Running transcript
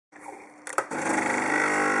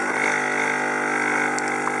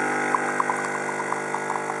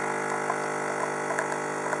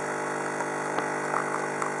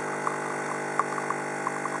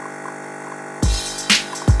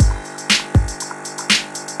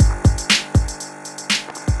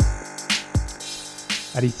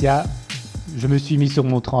Alicia, je me suis mis sur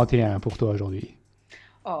mon 31 pour toi aujourd'hui.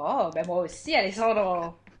 Oh, ben moi aussi,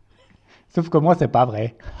 Alessandro. Sauf que moi, c'est pas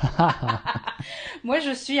vrai. Moi,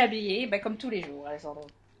 je suis habillée, ben, comme tous les jours, Alessandro.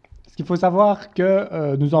 Parce qu'il faut savoir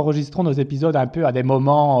que nous enregistrons nos épisodes un peu à des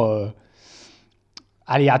moments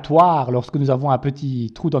aléatoires lorsque nous avons un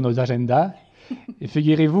petit trou dans nos agendas. Et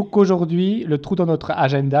figurez-vous qu'aujourd'hui, le trou dans notre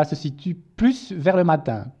agenda se situe plus vers le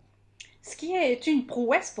matin. Ce qui est une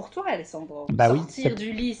prouesse pour toi, Alessandro. Bah oui, Sortir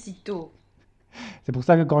du lit si tôt. c'est pour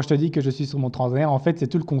ça que quand je te dis que je suis sur mon 31, en fait, c'est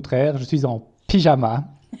tout le contraire. Je suis en pyjama,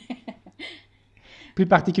 plus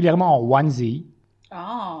particulièrement en onesie,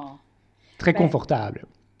 Ah, très ben, confortable.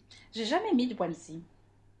 j'ai jamais mis de onesie.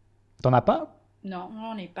 T'en as pas? Non,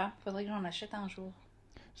 on n'est pas. Faudrait que j'en achète un jour.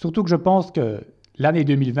 Surtout que je pense que l'année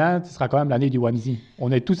 2020 ce sera quand même l'année du onesie.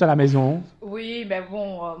 On est tous à la maison. Oui, ben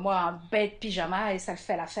bon, moi, un bête pyjama et ça le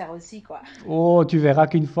fait l'affaire aussi, quoi. Oh, tu verras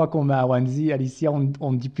qu'une fois qu'on met un onesie, Alicia,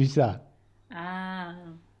 on ne dit plus ça. Ah,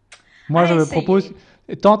 Moi, à je me propose,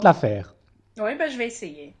 essayer. tente l'affaire. Oui, ben je vais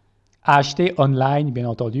essayer. À acheter online, bien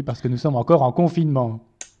entendu, parce que nous sommes encore en confinement.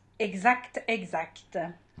 Exact, exact.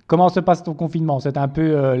 Comment se passe ton confinement? C'est un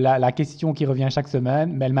peu la question qui revient chaque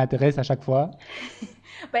semaine, mais elle m'intéresse à chaque fois.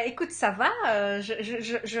 Ben écoute, ça va.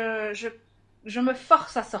 Je me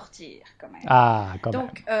force à sortir quand même. Ah, quand même.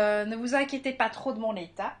 Donc, ne vous inquiétez pas trop de mon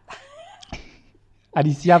état.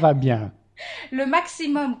 Alicia va bien. Le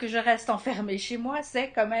maximum que je reste enfermée chez moi, c'est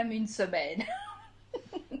quand même une semaine.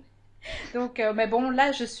 Donc, mais bon,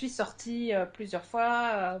 là, je suis sortie plusieurs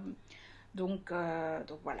fois. Donc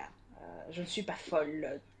voilà. Je ne suis pas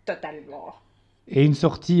folle totalement. Et une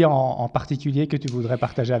sortie en particulier que tu voudrais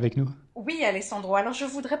partager avec nous? Oui, Alessandro. Alors, je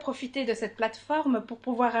voudrais profiter de cette plateforme pour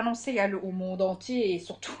pouvoir annoncer au monde entier et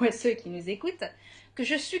surtout à ceux qui nous écoutent que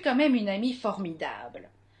je suis quand même une amie formidable,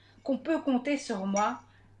 qu'on peut compter sur moi,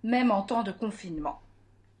 même en temps de confinement.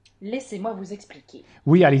 Laissez-moi vous expliquer.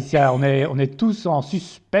 Oui, Alicia, on est tous en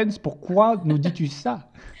suspense. Pourquoi nous dis-tu ça?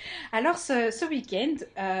 Alors, ce week-end,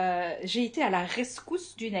 j'ai été à la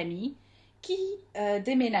rescousse d'une amie qui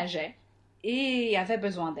déménageait et avait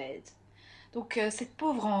besoin d'aide. Donc, cette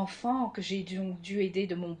pauvre enfant que j'ai dû aider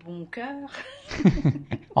de mon bon cœur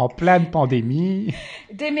En pleine pandémie.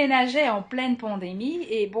 déménageait en pleine pandémie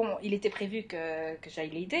et bon, il était prévu que j'aille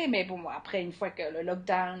l'aider, mais bon, après, une fois que le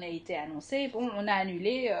lockdown a été annoncé, bon, on a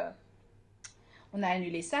annulé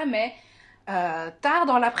ça, mais tard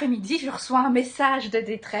dans l'après-midi, je reçois un message de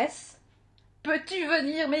détresse. Peux-tu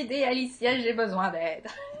venir m'aider, Alicia? J'ai besoin d'aide.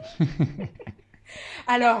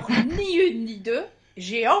 Alors, ni une ni deux,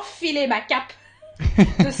 j'ai enfilé ma cape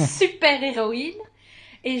de super-héroïne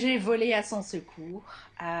et j'ai volé à son secours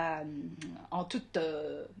en toute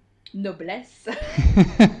noblesse.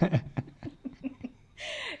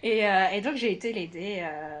 Et donc, j'ai été l'aider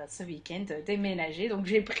ce week-end, déménager. Donc,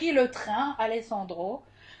 j'ai pris le train, Alessandro,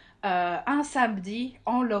 un samedi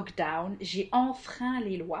en lockdown. J'ai enfreint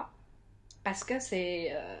les lois parce que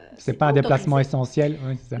C'est c'est pas pas un déplacement autorisé. essentiel,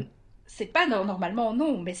 oui, c'est ça. C'est pas normalement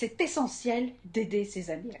non, mais c'est essentiel d'aider ses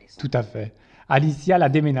amis, Tout Alessandro. à fait. Alicia, la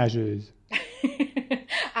déménageuse.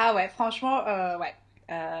 Ah ouais, franchement, ouais.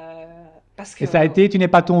 Euh, Parce Et que ça a été, tu n'es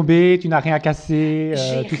pas tombé, tu n'as rien cassé,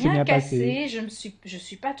 j'ai tout s'est rien bien passé. cassé, je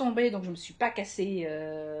suis pas tombée, donc je me suis pas cassé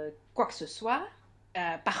quoi que ce soit.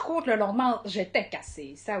 Par contre, le lendemain, j'étais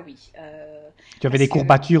cassée, ça oui. Tu avais des Parce que,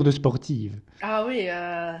 courbatures de sportive. ah oui,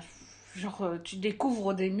 genre, tu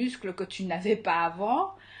découvres des muscles que tu n'avais pas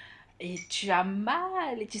avant, et tu as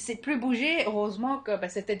mal, et tu sais plus bouger. Heureusement que bah,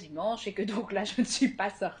 c'était dimanche, et que donc là, je ne suis pas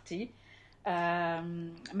sortie.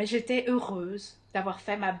 Mais j'étais heureuse d'avoir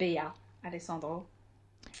fait ma BA, Alessandro.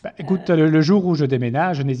 Bah, écoute, Euh, le jour où je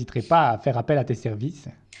déménage, je n'hésiterai pas à faire appel à tes services.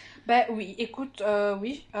 Ben oui, écoute,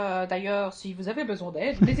 oui. D'ailleurs, si vous avez besoin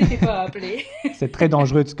d'aide, n'hésitez pas à appeler. C'est très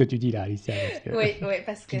dangereux de ce que tu dis là, Alicia, parce que Oui, oui,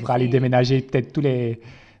 parce tu que devras aller c'est. déménager peut-être tous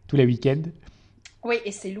les week-ends. Oui,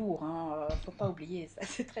 et c'est lourd, hein. Faut pas oublier, ça,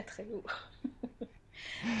 c'est très très lourd.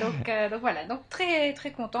 Donc voilà, donc très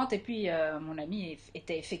très contente. Et puis mon ami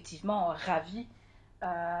était effectivement ravi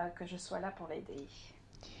que je sois là pour l'aider.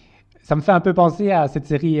 Ça me fait un peu penser à cette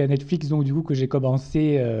série Netflix donc du coup que j'ai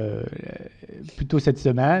commencé plus tôt cette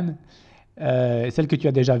semaine. Celle que tu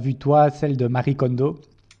as déjà vue toi, celle de Marie Kondo.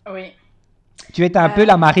 Oui. Tu es un peu Euh,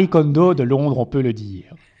 la Marie Kondo de Londres, on peut le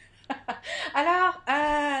dire. alors,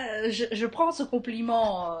 je prends ce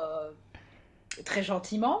compliment très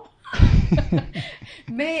gentiment,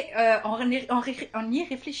 mais en y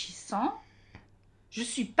réfléchissant, je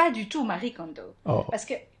suis pas du tout Marie Kondo. Oh. Parce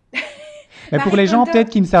que Mais pour Marie les gens Kondo, peut-être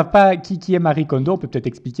qui ne savent pas qui est Marie Kondo, on peut peut-être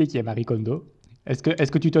expliquer qui est Marie Kondo. Est-ce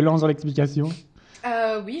que tu te lances dans l'explication?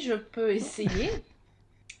 oui, je peux essayer.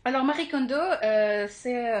 Alors Marie Kondo,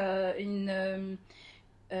 c'est une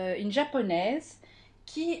japonaise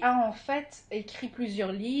qui a en fait écrit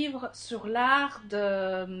plusieurs livres sur l'art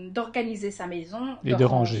d'organiser sa maison, Et de de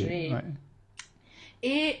ranger, ranger. ouais.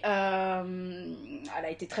 Et Et elle a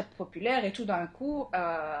été très populaire et tout d'un coup,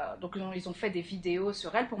 donc ils ont fait des vidéos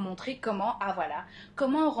sur elle pour montrer comment, ah voilà,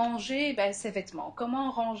 comment ranger ben, ses vêtements, comment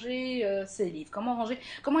ranger ses livres,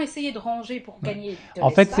 comment essayer de ranger pour ouais. gagner de En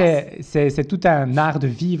fait, l'espace. c'est tout un art de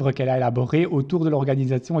vivre qu'elle a élaboré autour de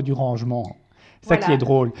l'organisation et du rangement. C'est ça qui est Voilà,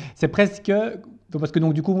 drôle. C'est presque... Parce que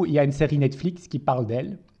donc, du coup, il y a une série Netflix qui parle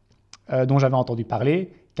d'elle, dont j'avais entendu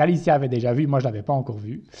parler, qu'Alicia avait déjà vu, moi je ne l'avais pas encore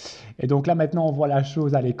vu. Et donc là maintenant on voit la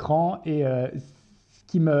chose à l'écran et ce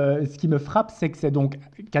qui me frappe c'est que c'est donc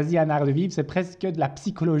quasi un art de vivre, c'est presque de la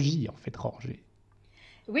psychologie en fait rangée.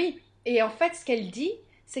 oui. Et en fait, ce qu'elle dit,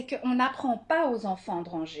 c'est qu'on n'apprend pas aux enfants de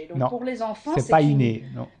ranger. Donc Non, pour les enfants, c'est pas c'est une, inné,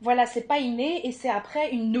 non. voilà, c'est pas inné et c'est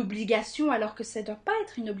après une obligation, alors que ça ne doit pas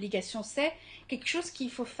être une obligation. C'est quelque chose qu'il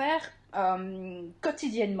faut faire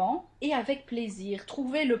quotidiennement et avec plaisir.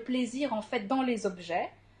 Trouver le plaisir en fait dans les objets.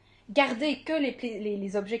 Garder que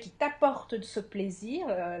les objets qui t'apportent de ce plaisir,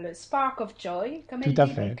 le spark of joy, comme Tout elle à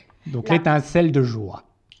dit. fait. Donc Donc la l'étincelle de joie.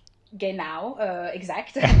 genau,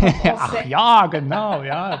 exact, en Ach français. ja, genau,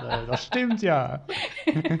 ja, das stimmt ja.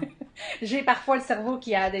 J'ai parfois le cerveau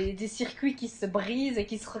qui a des circuits qui se brisent et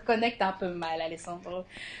qui se reconnectent un peu mal, Alessandro.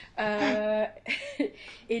 Euh,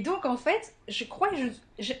 et donc, en fait, je crois que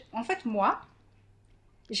en fait, moi,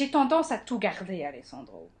 j'ai tendance à tout garder,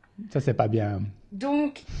 Alessandro. Ça c'est pas bien.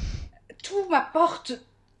 Donc, tout m'apporte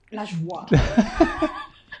la joie.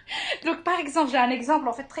 Donc, par exemple, j'ai un exemple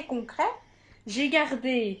en fait très concret. J'ai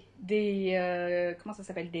gardé comment ça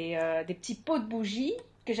s'appelle, des petits pots de bougies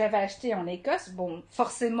que j'avais achetés en Écosse. Bon,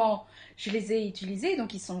 forcément, je les ai utilisés,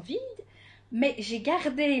 donc ils sont vides. Mais j'ai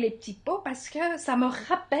gardé les petits pots parce que ça me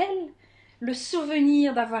rappelle le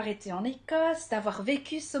souvenir d'avoir été en Écosse, d'avoir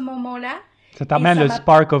vécu ce moment-là. Ça Et t'amène ça le m'a-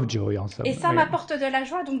 spark of joy en et somme. ça Oui. m'apporte de la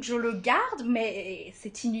joie, donc je le garde, mais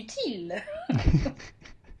c'est inutile.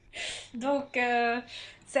 Donc,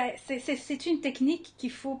 c'est une technique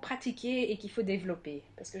qu'il faut pratiquer et qu'il faut développer,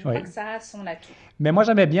 parce que je crois Oui. que ça a son atout. Mais moi,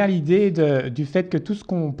 j'aimais bien l'idée du fait que tout ce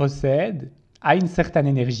qu'on possède a une certaine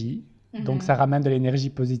énergie. Donc, Mhm. ça ramène de l'énergie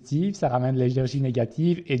positive, ça ramène de l'énergie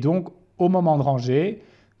négative. Et donc, au moment de ranger,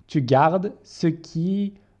 tu gardes ce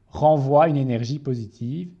qui renvoie une énergie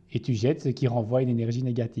positive et tu jettes ce qui renvoie une énergie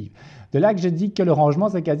négative. De là que je dis que le rangement,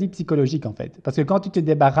 c'est quasi psychologique en fait. Parce que quand tu te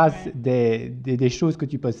débarrasses Ouais, des choses que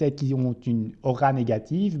tu possèdes qui ont une aura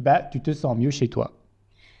négative, bah, tu te sens mieux chez toi.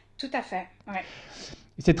 tout à fait. Ouais.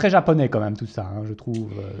 C'est très japonais quand même tout ça, hein, je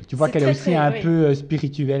trouve. Tu vois C'est qu'elle est très, aussi très, un oui. peu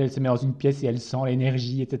spirituelle, elle se met dans une pièce et elle sent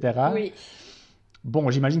l'énergie, etc. Oui.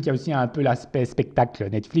 Bon, j'imagine qu'il y a aussi un peu l'aspect spectacle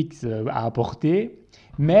Netflix à apporter,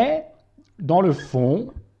 mais dans le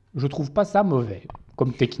fond, je trouve pas ça mauvais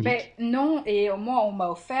comme Ben technique. non, et moi, on m'a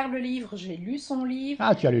offert le livre, j'ai lu son livre,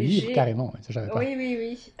 Ah, tu as le livre j'ai... carrément, ça je savais pas. Oui, oui,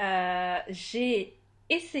 oui. J'ai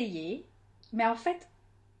essayé, mais en fait,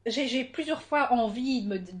 j'ai plusieurs fois envie de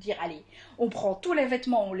me dire, allez, on prend tous les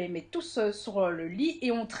vêtements, on les met tous sur le lit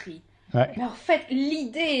et on trie. Ouais. Mais en fait,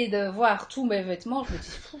 l'idée de voir tous mes vêtements, je me dis,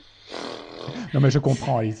 fou, Non mais je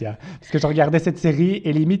comprends Alicia, parce que je regardais cette série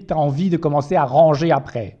et limite t'as envie de commencer à ranger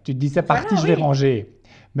après. Tu te dis c'est voilà, parti, je vais oui. ranger.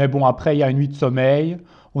 Mais bon après il y a une nuit de sommeil,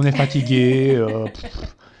 on est fatigué,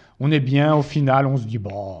 on est bien au final, on se dit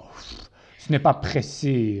bon, ce n'est pas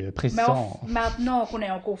pressé, Mais pressant. maintenant qu'on est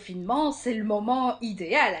en confinement, c'est le moment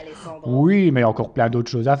idéal, Alessandro. Oui, mais il y a encore plein d'autres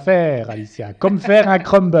choses à faire, Alicia, comme faire un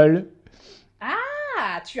crumble.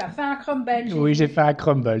 Ah, tu as fait un crumble, j'ai Oui, j'ai vu. fait un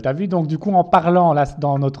crumble. T'as vu, donc du coup, en parlant là,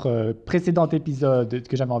 dans notre précédent épisode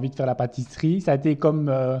que j'avais envie de faire la pâtisserie, ça a été comme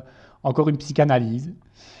encore une psychanalyse.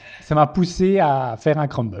 Ça m'a poussé à faire un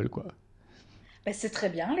crumble, quoi. Ben, c'est très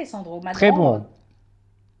bien, Alessandro. Très Maintenant, bon.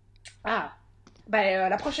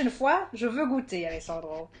 la prochaine fois, je veux goûter,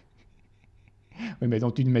 Alessandro. Oui, mais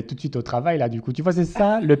donc tu te mets tout de suite au travail, là, du coup. Tu vois, c'est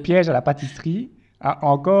ça, le piège à la pâtisserie. Ah,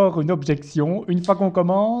 encore une objection. Une fois qu'on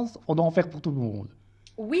commence, on doit en faire pour tout le monde.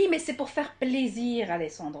 Oui, mais c'est pour faire plaisir,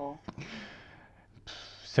 Alessandro.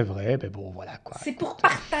 C'est vrai, mais bon, voilà, quoi. C'est pour Écoute,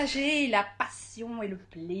 partager la passion et le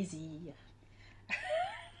plaisir.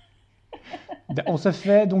 on se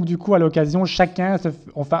fait, donc du coup, à l'occasion,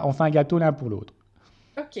 on fait un gâteau l'un pour l'autre.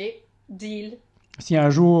 Ok, deal. Si un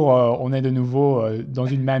jour on est de nouveau dans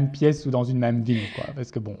une même pièce ou dans une même ville, quoi.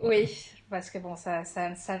 Parce que bon, Oui, parce que bon, ça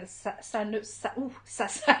s'annonce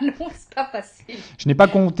pas facile. je n'ai pas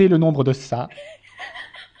compté le nombre de ça.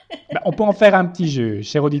 Ben, on peut en faire un petit jeu.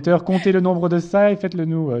 Cher auditeur, comptez le nombre de ça et faites-le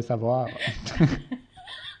nous savoir.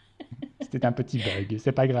 C'était un petit bug,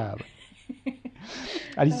 c'est pas grave.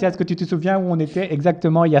 Alicia, est-ce que tu te souviens où on était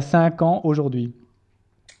exactement il y a 5 ans aujourd'hui?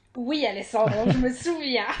 Oui, Alessandro, je me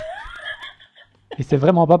souviens. Et c'est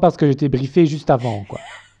vraiment pas parce que je t'ai briefé juste avant, quoi.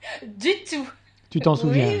 Du tout. Tu t'en Oui,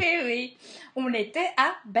 souviens. oui, oui. On était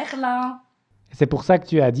à Berlin. Et c'est pour ça que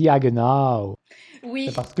tu as dit Hagenau. C'est Oui,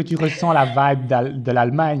 parce que tu ressens la vibe de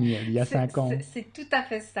l'Allemagne d'il y a 5 ans. c'est tout à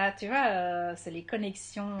fait ça. Tu vois, c'est les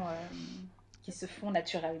connexions qui se font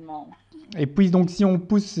naturellement. Et puis donc si on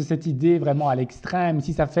pousse cette idée vraiment à l'extrême,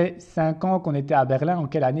 si ça fait 5 ans qu'on était à Berlin, en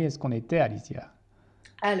quelle année est-ce qu'on était, Alicia?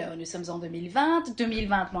 Alors, nous sommes en 2020,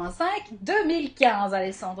 2020-5, 2015,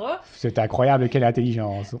 Alessandro. C'est incroyable, quelle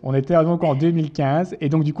intelligence. On était donc en 2015 et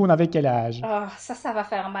donc du coup on avait quel âge? Oh, ça va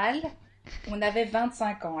faire mal. On avait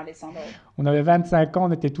 25 ans, Alessandro. On avait 25 ans,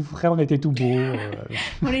 on était tout frais, on était tout beau.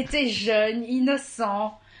 On était jeunes,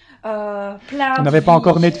 innocents, On pleins de n'avait pas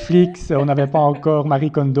encore vie. Netflix, on n'avait pas encore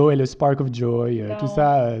Marie Kondo et le Spark of Joy. Tout Non.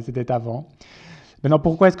 ça, c'était avant. Maintenant,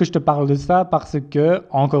 pourquoi est-ce que je te parle de ça? Parce que,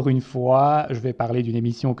 encore une fois, je vais parler d'une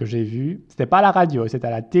émission que j'ai vue. C'était pas à la radio, c'était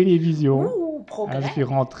à la télévision. Ouh, Hein, je progrès. suis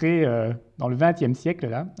rentré dans le XXe siècle,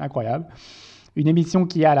 là, incroyable. Une émission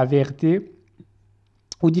qui est à la VRT,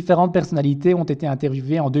 où différentes personnalités ont été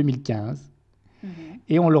interviewées en 2015. Mhm.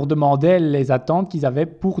 Et on leur demandait les attentes qu'ils avaient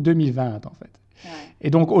pour 2020, en fait. Ouais,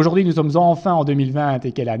 Et donc, aujourd'hui, nous sommes enfin en 2020,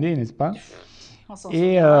 et quelle année, n'est-ce pas? on s'en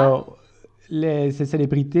Et souviendra. ces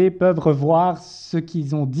célébrités peuvent revoir ce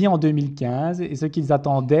qu'ils ont dit en 2015 et ce qu'ils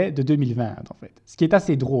attendaient de 2020, en fait. Ce qui est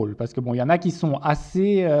assez drôle, parce que bon, il y en a qui sont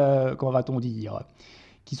assez, comment va-t-on dire,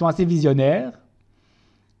 qui sont assez visionnaires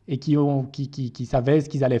et qui savaient ce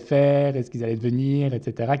qu'ils allaient faire et ce qu'ils allaient devenir,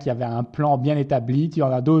 etc., qui avaient un plan bien établi. Il y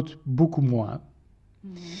en a d'autres beaucoup moins.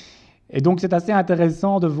 Mhm. Et donc, c'est assez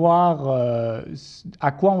intéressant de voir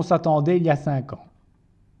à quoi on s'attendait il y a 5 ans.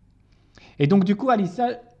 Et donc, du coup,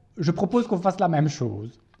 Alicia, je propose qu'on fasse la même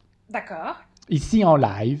chose. D'accord. Ici en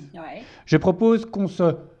live, Ouais. je propose qu'on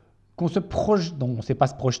se projette. Non, on ne sait pas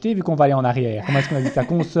se projeter vu qu'on va aller en arrière. Comment est-ce qu'on a dit ça?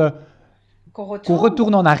 Qu'on Qu'on retourne.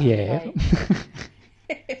 retourne en arrière Ouais.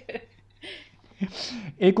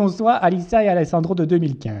 et qu'on soit Alicia et Alessandro de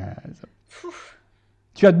 2015. Pouf.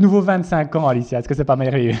 Tu as de nouveau 25 ans, Alicia. Est-ce que c'est pas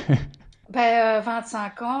merveilleux? Ben,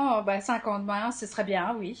 25 ans, ben, 50 ans, ce serait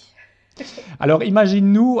bien, oui. Alors,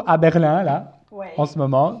 imagine-nous à Berlin, là, en Ouais. ce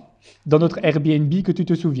moment, dans notre Mhm. Airbnb que tu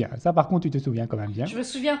te souviens. Ça, par contre, tu te souviens quand même bien. Je me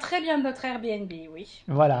souviens très bien de notre Airbnb, oui.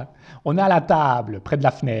 Voilà. On est à la table, près de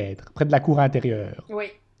la fenêtre, près de la cour intérieure, Oui.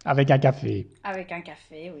 avec un café. Avec un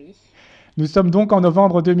café, oui. Nous sommes donc en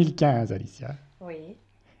novembre 2015, Alicia. Oui.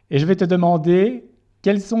 Et je vais te demander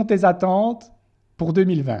quelles sont tes attentes pour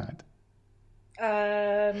 2020.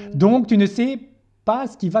 Euh, Donc, tu ne sais pas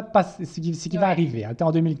ce qui va, te passer, ce qui va ouais. arriver. Hein, tu es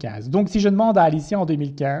en 2015. Donc, si je demande à Alicia en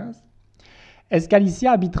 2015, est-ce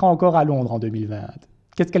qu'Alicia habitera encore à Londres en 2020?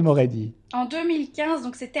 Qu'est-ce qu'elle m'aurait dit? En 2015,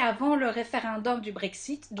 donc c'était avant le référendum du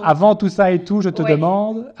Brexit. Donc, Avant tout ça et tout, je te ouais.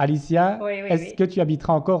 demande, Alicia, Oui, oui, est-ce oui. que tu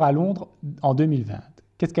habiteras encore à Londres en 2020?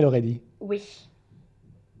 Qu'est-ce qu'elle aurait dit? Oui.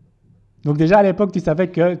 Donc déjà à l'époque, tu savais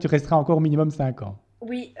que tu resterais encore au minimum 5 ans.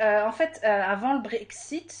 Oui, en fait, avant le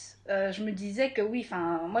Brexit, je me disais que oui,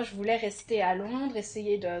 enfin, moi je voulais rester à Londres,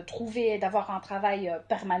 essayer de trouver, d'avoir un travail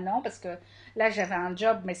permanent, parce que là j'avais un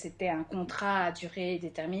job, mais c'était un contrat à durée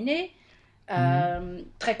déterminée. Mhm.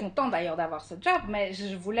 Très content d'ailleurs d'avoir ce job, mais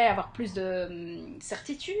je voulais avoir plus de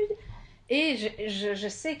certitude. Et je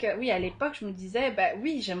sais que oui, à l'époque, je me disais, bah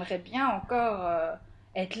oui, j'aimerais bien encore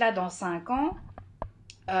être là dans 5 ans.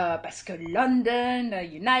 Parce que London,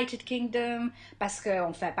 United Kingdom, parce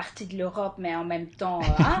qu'on fait partie de l'Europe, mais en même temps,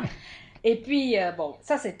 hein. Et puis, bon,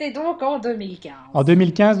 ça c'était donc en En 2015.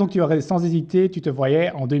 2015, donc tu aurais sans hésiter, tu te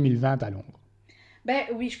voyais en 2020 à Londres. Ben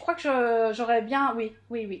oui, je crois que j'aurais bien, oui,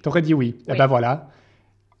 oui, oui, Tu aurais dit oui. Eh ben oui. voilà.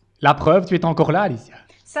 La preuve, tu es encore là, Alicia.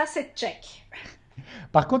 Ça c'est check.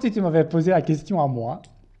 Par contre, si tu m'avais posé la question à moi,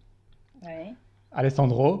 Oui,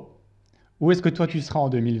 Alessandro, où est-ce que toi tu seras en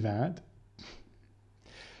 2020?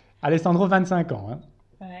 Alessandro, 25 ans. Hein.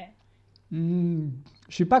 ouais.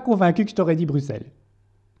 Je suis pas convaincu que je t'aurais dit Bruxelles.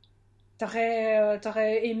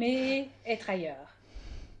 T'aurais aimé être ailleurs.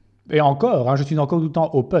 Et encore, hein, je suis encore tout le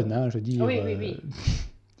temps open. Hein, je veux dire. Oui, oui, oui.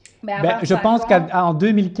 Mais à Ben, je 25 pense ans, qu'en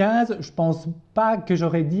 2015, je pense pas que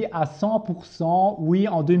j'aurais dit à 100% oui,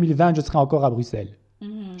 en 2020, je serai encore à Bruxelles. Je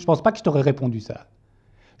mhm, pense pas que je t'aurais répondu ça.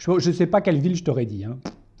 Je ne sais pas quelle ville je t'aurais dit. Hein.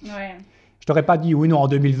 ouais. Je t'aurais pas dit oui, non, en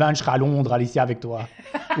 2020, je serai à Londres, Alicia, avec toi.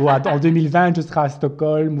 Ou en 2020, je serai à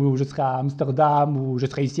Stockholm, ou je serai à Amsterdam, ou je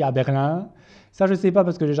serai ici à Berlin. Ça, je sais pas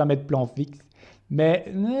parce que j'ai jamais de plan fixe. Mais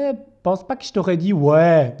ne pense pas que je t'aurais dit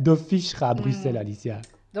ouais, d'office, je serai à Bruxelles, Mhm. Alicia.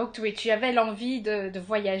 Donc oui, tu avais l'envie de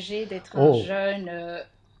voyager, d'être un Oh, jeune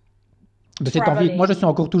Mais cette envie, moi je suis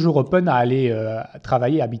traveling. encore toujours open à aller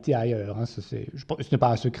travailler, habiter ailleurs. Hein, ce n'est pas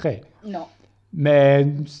un secret. Non. Mais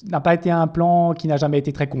ce n'a pas été un plan qui n'a jamais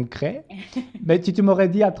été très concret. Mais si tu m'aurais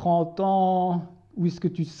dit à 30 ans où est-ce que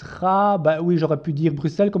tu seras, bah oui, j'aurais pu dire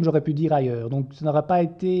Bruxelles comme j'aurais pu dire ailleurs. Donc ça n'aurait pas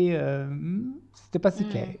été. C'était pas si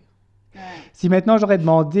clair. Hmm. Ouais. Si maintenant j'aurais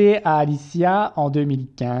demandé à Alicia en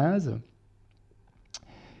 2015,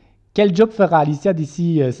 quel job fera Alicia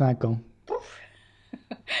d'ici 5 ans? Pouf.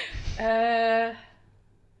 Euh,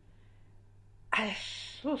 ah,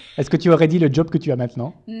 ouf. Est-ce que tu aurais dit le job que tu as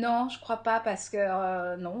maintenant? Non, je crois pas parce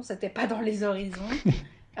que non, c'était pas dans les horizons.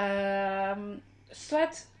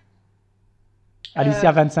 Soit Alicia,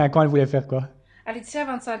 à euh, 25 ans, elle voulait faire quoi? Alicia,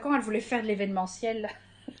 25 ans, elle voulait faire de l'événementiel.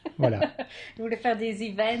 Voilà. Elle voulait faire des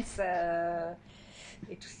events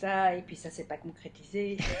et tout ça, et puis ça s'est pas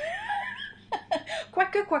concrétisé.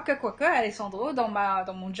 Quoique, Alessandro, dans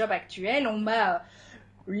mon job actuel, on m'a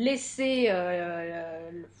laissé,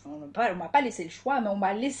 on m'a pas laissé le choix, mais on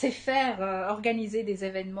m'a laissé faire, organiser des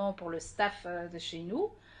événements pour le staff de chez nous.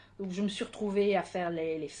 Donc je me suis retrouvée à faire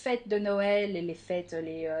les fêtes de Noël et les fêtes,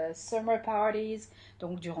 les summer parties,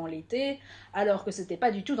 donc durant l'été, alors que c'était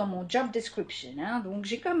pas du tout dans mon job description. Hein. Donc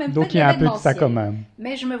j'ai quand même fait Donc de il y a un peu de ça quand l'événementiel, même.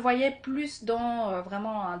 mais je me voyais plus dans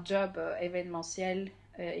vraiment un job événementiel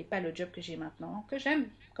et pas le job que j'ai maintenant, que j'aime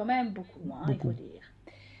quand même beaucoup, hein, il faut Beaucoup. dire.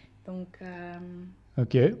 Donc,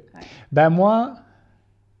 Ok. ouais. Ben moi,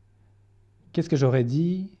 qu'est-ce que j'aurais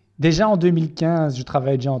dit? Déjà en 2015, je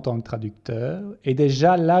travaillais déjà en tant que traducteur. Et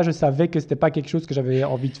déjà là, je savais que c'était pas quelque chose que j'avais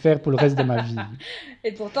envie de faire pour le reste de ma vie.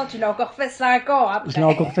 Et pourtant, tu l'as encore fait 5 ans Je l'ai après.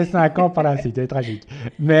 encore fait 5 ans par la suite, c'est tragique.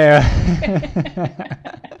 Mais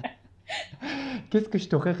qu'est-ce que je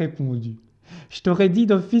t'aurais répondu? Je t'aurais dit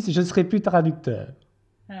d'office, je ne serai plus traducteur.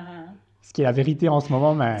 Uh-huh. Ce qui est la vérité en ce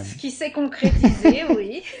moment même. Ce qui s'est concrétisé,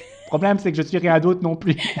 oui. Le problème, c'est que je suis rien d'autre non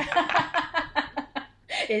plus.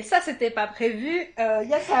 Et ça, c'était pas prévu il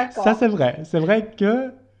y a 5 Ça, ans. c'est vrai. C'est vrai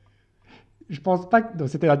que je pense pas que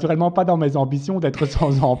c'était naturellement pas dans mes ambitions d'être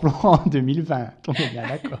sans emploi en 2020. On est bien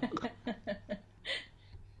d'accord.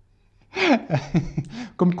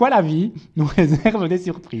 Comme quoi la vie nous réserve des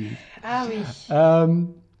surprises. Ah oui. Euh,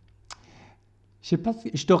 je sais pas,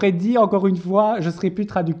 je t'aurais dit encore une fois, je serai plus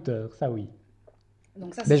traducteur, ça oui.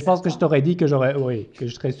 Donc ça, c'est Mais je pense que je certain. t'aurais dit que j'aurais, oui, que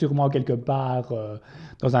je serais sûrement quelque part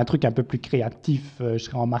dans un truc un peu plus créatif. Je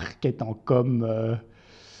serais en market, en com,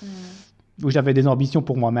 Hmm. où j'avais des ambitions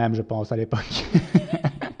pour moi-même, je pense, à l'époque.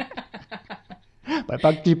 Bah,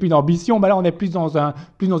 pas que j'ai plus d'ambition, mais là on est plus dans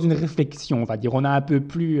une réflexion, on va dire. On est un peu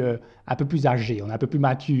plus âgé, on est un peu plus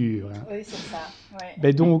mature. Hein. Oui, c'est ça. Mais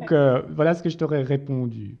Ouais. donc, voilà ce que je t'aurais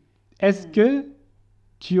répondu. Est-ce Hmm. que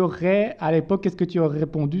tu aurais, à l'époque, qu'est-ce que tu aurais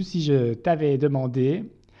répondu si je t'avais demandé,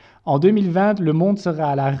 en 2020, le monde sera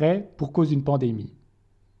à l'arrêt pour cause d'une pandémie?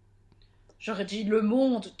 J'aurais dit le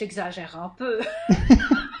monde, t'exagères un peu.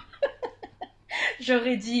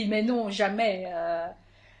 J'aurais dit, mais non, jamais.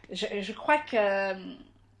 Je crois que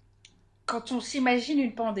quand on s'imagine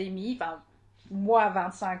une pandémie, enfin, moi,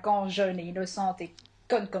 25 ans, jeune et innocente et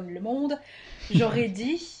conne comme le monde, j'aurais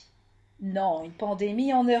dit, non, une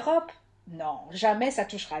pandémie en Europe? Non, jamais ça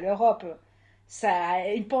touchera l'Europe. Ça,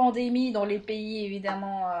 une pandémie dans les pays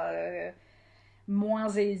évidemment moins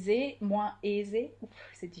aisés, ouf,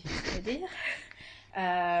 c'est difficile à dire.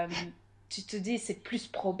 Euh, Tu te dis c'est plus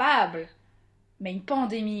probable, mais une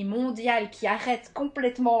pandémie mondiale qui arrête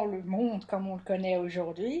complètement le monde comme on le connaît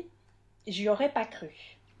aujourd'hui, j'y aurais pas cru.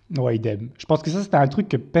 Ouais, idem. Je pense que ça, c'était un truc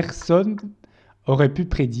que personne aurait pu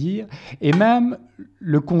prédire. Et même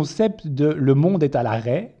le concept de le monde est à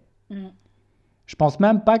l'arrêt, Mm. je pense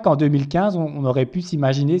même pas qu'en 2015, on aurait pu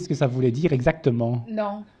s'imaginer ce que ça voulait dire exactement.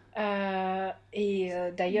 Non.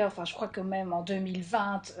 D'ailleurs, enfin, je crois que même en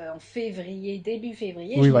 2020, en février, début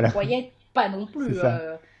février, Oui, je n'y voilà, croyais pas non c'est plus. ça.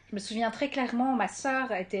 Je me souviens très clairement, ma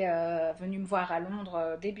sœur était venue me voir à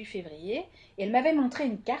Londres début février et elle m'avait montré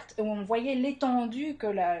une carte où on voyait l'étendue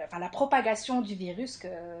enfin, la propagation du virus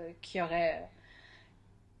qui aurait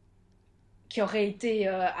été,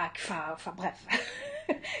 enfin bref,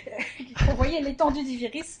 on voyait l'étendue du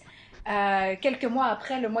virus quelques mois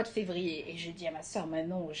après le mois de février. Et j'ai dit à ma sœur, mais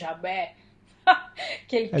non, jamais.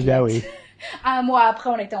 Quelle Eh bien quête. oui. Un mois après,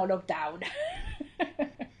 on était en lockdown.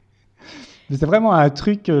 Mais c'est vraiment un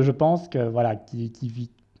truc, je pense, que, voilà, qui vit.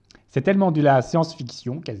 C'est tellement de la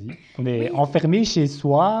science-fiction, quasi. On est Oui, enfermé chez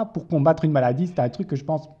soi pour combattre une maladie. C'est un truc que je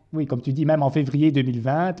pense, oui, comme tu dis, même en février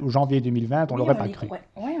 2020 ou janvier 2020, on oui, l'aurait pas cru. ouais,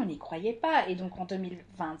 on n'y croyait pas. Et donc en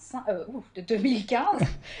 2025, de 2015,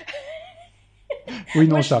 Oui,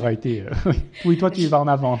 moi non, ça je, aurait été. Oui. Oui, toi, tu je- vas en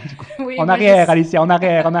avant, du coup. oui, En moi arrière, Alicia, en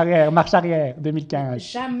arrière, marche arrière, 2015.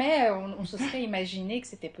 jamais on se serait imaginé que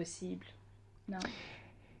c'était possible. Non.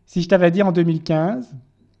 Si je t'avais dit en 2015,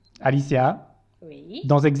 Alicia, Oui.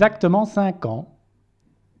 dans exactement 5 ans,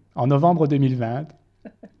 en novembre 2020,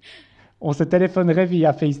 on se téléphonerait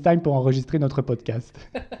via FaceTime pour enregistrer notre podcast.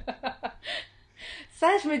 Ça,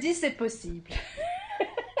 je me dis, c'est possible.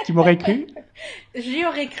 Tu m'aurais cru? J'y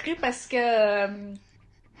aurais cru parce que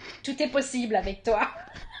tout est possible avec toi.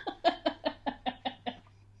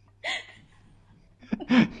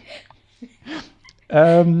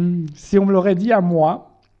 Si on me l'aurait dit à moi,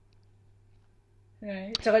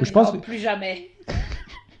 Ouais. Tu aurais je dit, pense, oh, plus jamais.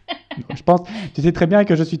 je pense, tu sais très bien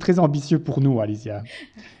que je suis très ambitieux pour nous, Alicia.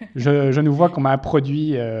 Je nous vois comme un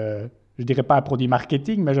produit, je dirais pas un produit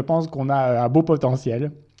marketing, mais je pense qu'on a un beau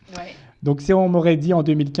potentiel. Ouais. Donc si on m'aurait dit en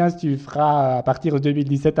 2015, tu feras à partir de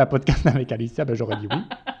 2017 un podcast avec Alicia, ben, j'aurais dit oui.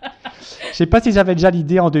 Je sais pas si j'avais déjà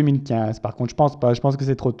l'idée en 2015, par contre, je pense pas, je pense que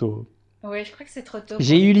c'est trop tôt. Oui, je crois que c'est trop tôt pour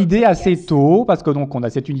J'ai eu les l'idée assez podcasts. tôt, parce que donc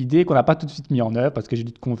c'est une idée qu'on n'a pas tout de suite mis en œuvre, parce que j'ai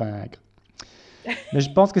dû te convaincre. Mais je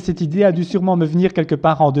pense que cette idée a dû sûrement me venir quelque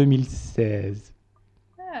part en 2016.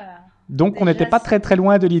 Ah, Donc on n'était déjà, pas très très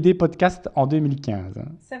loin de l'idée podcast en 2015. Hein.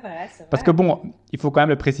 c'est vrai, c'est Parce que vrai. bon, il faut quand même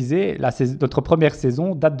le préciser, notre première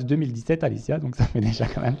saison date de 2017, Alicia, donc ça fait déjà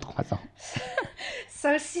quand même 3 ans.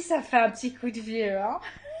 Ça aussi, ça fait un petit coup de vieux, hein.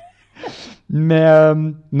 Mais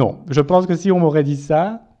non, je pense que si on m'aurait dit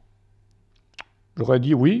ça, j'aurais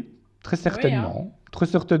dit oui, très Oui, hein. certainement. Très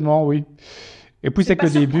certainement, oui. Et puis C'est c'est que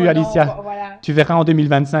pas le début, surprenant, Alicia. voilà. Tu verras en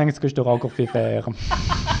 2025 ce que je t'aurai encore fait faire.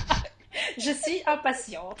 Je suis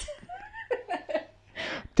impatiente.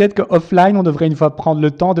 Peut-être qu'offline, on devrait une fois prendre le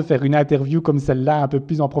temps de faire une interview comme celle-là, un peu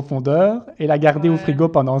plus en profondeur, et la garder au Ouais. frigo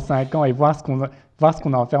pendant 5 ans et voir ce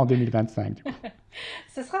qu'on en fait en 2025.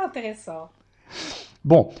 Ce sera intéressant.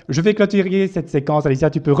 Bon, je vais clôturer cette séquence, Alicia.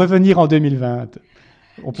 Tu peux revenir en 2020.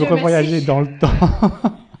 On peut Dieu revoyager merci. dans le temps.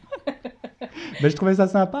 Mais je trouvais ça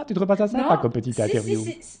sympa. Tu trouves pas ça sympa Non, comme petite interview?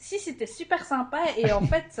 si, c'était super sympa. Et en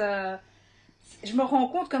fait, je me rends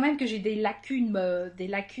compte quand même que j'ai des lacunes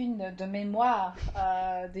de mémoire,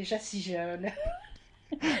 déjà si jeune.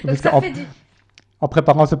 Donc Parce ça qu'en fait du... en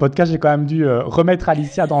préparant ce podcast, j'ai quand même dû remettre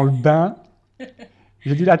Alicia dans le bain.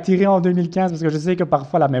 J'ai dû la tirer en 2015 parce que je sais que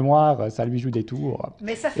parfois la mémoire, ça lui joue des tours.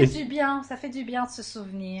 Mais Et ça fait du bien de se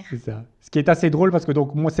souvenir. c'est ça. Ce qui est assez drôle parce que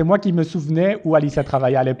donc moi, c'est moi qui me souvenais où Alicia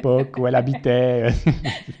travaillait à l'époque, où elle habitait.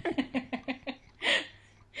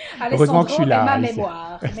 Heureusement que je Alessandro suis est là, ma Alicia.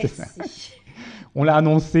 mémoire. C'est ça. Merci. On l'a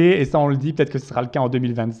annoncé et ça on le dit, peut-être que ce sera le cas en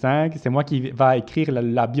 2025. C'est moi qui va écrire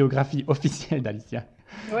la biographie officielle d'Alicia.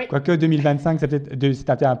 Oui, Quoique 2025, c'est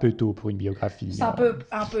peut-être un peu tôt pour une biographie. c'est un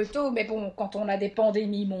peu tôt, mais bon, quand on a des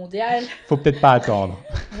pandémies mondiales, Faut peut-être pas attendre.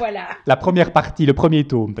 voilà. La première partie, le premier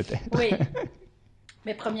tome peut-être. Oui,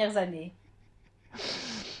 mes premières années.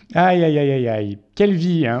 Aïe, aïe, aïe, aïe, aïe. Quelle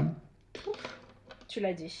vie, hein. Tu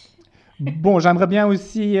l'as dit. Bon, j'aimerais bien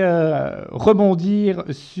aussi rebondir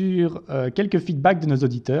sur quelques feedbacks de nos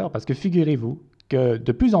auditeurs, parce que figurez-vous que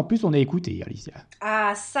de plus en plus on est écouté, Alicia.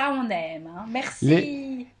 Ah, ça on aime, hein. Les,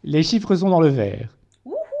 Merci. les chiffres sont dans le vert.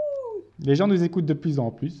 Wouhou. Les gens nous écoutent de plus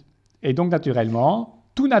en plus. Et donc, naturellement,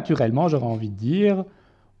 tout naturellement, j'aurais envie de dire,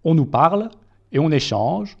 on nous parle et on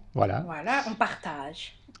échange. Voilà. Voilà, on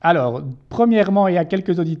partage. Alors, premièrement, il y a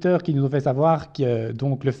quelques auditeurs qui nous ont fait savoir que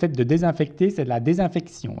donc, le fait de désinfecter, c'est de la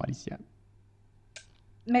désinfection, Alicia.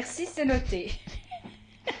 Merci, c'est noté.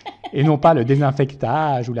 Et non pas le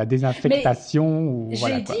désinfectage ou la Mais désinfectation ou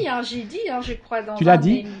voilà quoi. j'ai dit, hein, je crois, Tu dans l'as un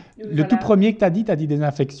dit, des... le tout Voilà. premier que tu as dit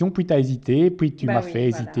désinfection, puis tu as hésité, puis tu Bah m'as oui, fait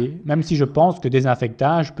voilà. hésiter. Même si je pense que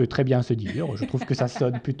désinfectage peut très bien se dire, je trouve que ça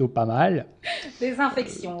sonne plutôt pas mal.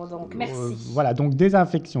 Désinfection, donc, merci. Voilà, donc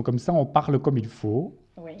désinfection, comme ça on parle comme il faut.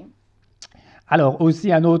 Oui. Alors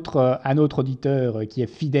aussi un autre auditeur qui est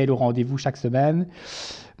fidèle au rendez-vous chaque semaine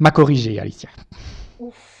m'a corrigé, Alicia.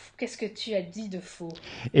 Ouf, qu'est-ce que tu as dit de faux?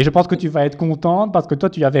 Et je pense que tu vas être contente parce que toi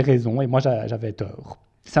tu avais raison et moi j'avais tort.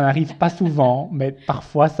 Ça n'arrive pas souvent, mais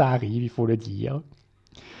parfois ça arrive, il faut le dire.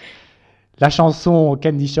 La chanson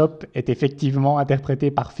Candy Shop est effectivement interprétée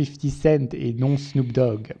par 50 Cent et non Snoop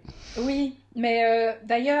Dogg. Oui, mais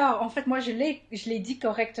d'ailleurs, en fait, moi, je l'ai dit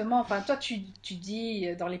correctement. Enfin, toi, tu dis,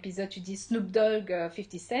 dans l'épisode, tu dis Snoop Dogg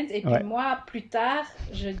 50 Cent, et puis Ouais. moi, plus tard,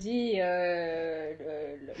 je dis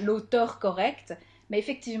l'auteur correct. Mais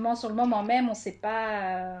effectivement, sur le moment même, on ne sait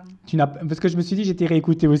pas... Parce que je me suis dit, j'étais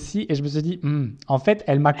réécouté aussi et je me suis dit, en fait,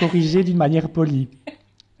 elle m'a corrigé d'une manière polie.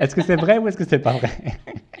 Est-ce que c'est vrai ou est-ce que c'est pas vrai?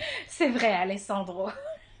 C'est vrai, Alessandro.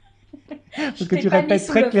 Parce Je que t'ai tu pas mis répètes sous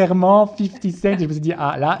très le... clairement 50 Cent et je me suis dit,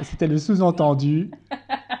 ah là, c'était le sous-entendu.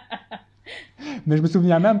 Mais je me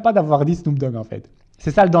souviens même pas d'avoir dit Snoop Dogg en fait. C'est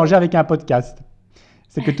ça le danger avec un podcast.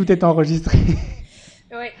 C'est que tout est enregistré.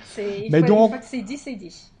 Oui, Mais une donc, fois que c'est dit, c'est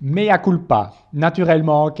dit. mea culpa.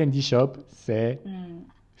 Naturellement, Candy Shop, c'est Hmm.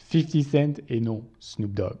 50 Cent et non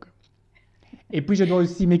Snoop Dogg. Et puis, je dois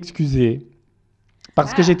aussi m'excuser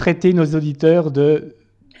parce que j'ai Ah, traité nos auditeurs de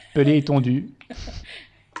pelés et tondus.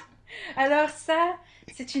 alors ça,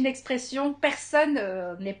 c'est une expression, personne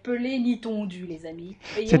n'est pelé ni tondu, les amis.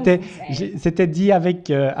 Et on C'était, vous aime. c'était dit avec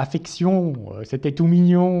affection, c'était tout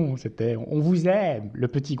mignon, c'était on vous aime, le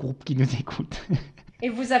petit groupe qui nous écoute. Et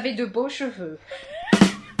vous avez de beaux cheveux.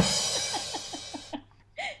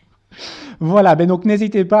 Voilà, ben donc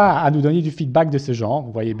n'hésitez pas à nous donner du feedback de ce genre,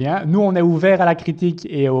 vous voyez bien. Nous, on est ouvert à la critique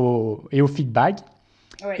et au feedback.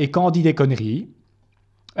 Oui, Et quand on dit des conneries,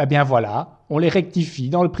 eh bien voilà, on les rectifie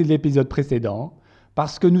dans le prix de l'épisode précédent,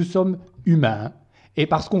 parce que nous sommes humains, et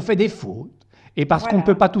parce qu'on fait des fautes, et parce qu'on ne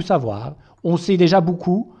peut voilà. pas tout savoir. On sait déjà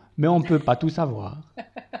beaucoup, mais on ne peut pas tout savoir.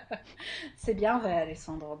 C'est bien vrai,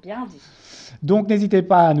 Alessandro, bien dit. Donc n'hésitez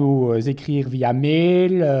pas à nous écrire via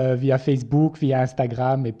mail, via Facebook, via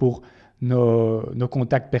Instagram, et pour nos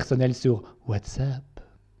contacts personnels sur WhatsApp.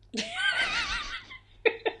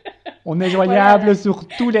 On est joignable Voilà, sur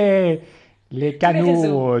tous les tous les réseaux.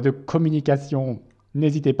 canaux de communication.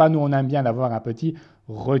 N'hésitez pas, nous on aime bien d'avoir un petit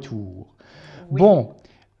retour. Oui. Bon,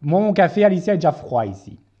 moi mon café, Alicia, est déjà froid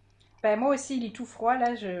ici. Ben, moi aussi, il est tout froid,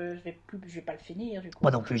 là, je vais pas le finir, du Moi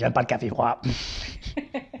coup. non plus, j'aime pas le café froid.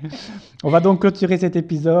 On va donc clôturer cet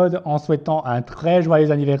épisode en souhaitant un très joyeux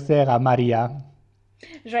anniversaire à Maria.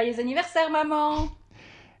 Joyeux anniversaire, maman!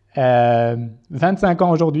 25 ans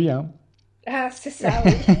aujourd'hui, hein. Ah, c'est ça,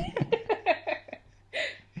 oui.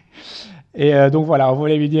 Et donc voilà, on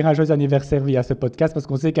voulait lui dire un joyeux anniversaire via ce podcast parce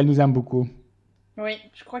qu'on sait qu'elle nous aime beaucoup. Oui,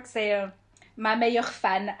 je crois que c'est ma meilleure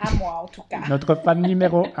fan, à moi, en tout cas. Notre fan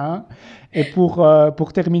numéro 1. Et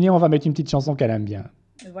pour terminer, on va mettre une petite chanson qu'elle aime bien.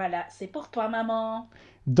 Voilà, c'est pour toi, maman.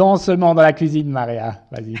 Danse seulement dans la cuisine, Maria.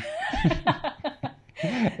 Vas-y.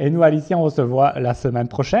 Et nous, Alicia, on se voit la semaine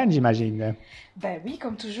prochaine, j'imagine. Ben oui,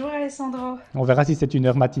 comme toujours, Alessandro. On verra si c'est une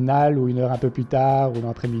heure matinale ou une heure un peu plus tard ou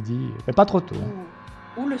l'après-midi. Mais pas trop tôt.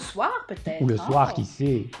 Ou le soir, peut-être. Ou le hein. soir, qui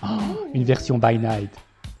sait. Oh, Ouh. une version by night.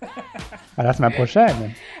 À la semaine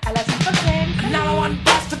prochaine. À la semaine prochaine. Another one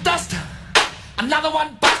bites the dust. Another one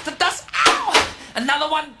bites the dust. Ow! Another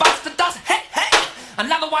one bites the dust. Hey, hey!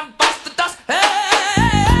 Another one bites the dust. Hey!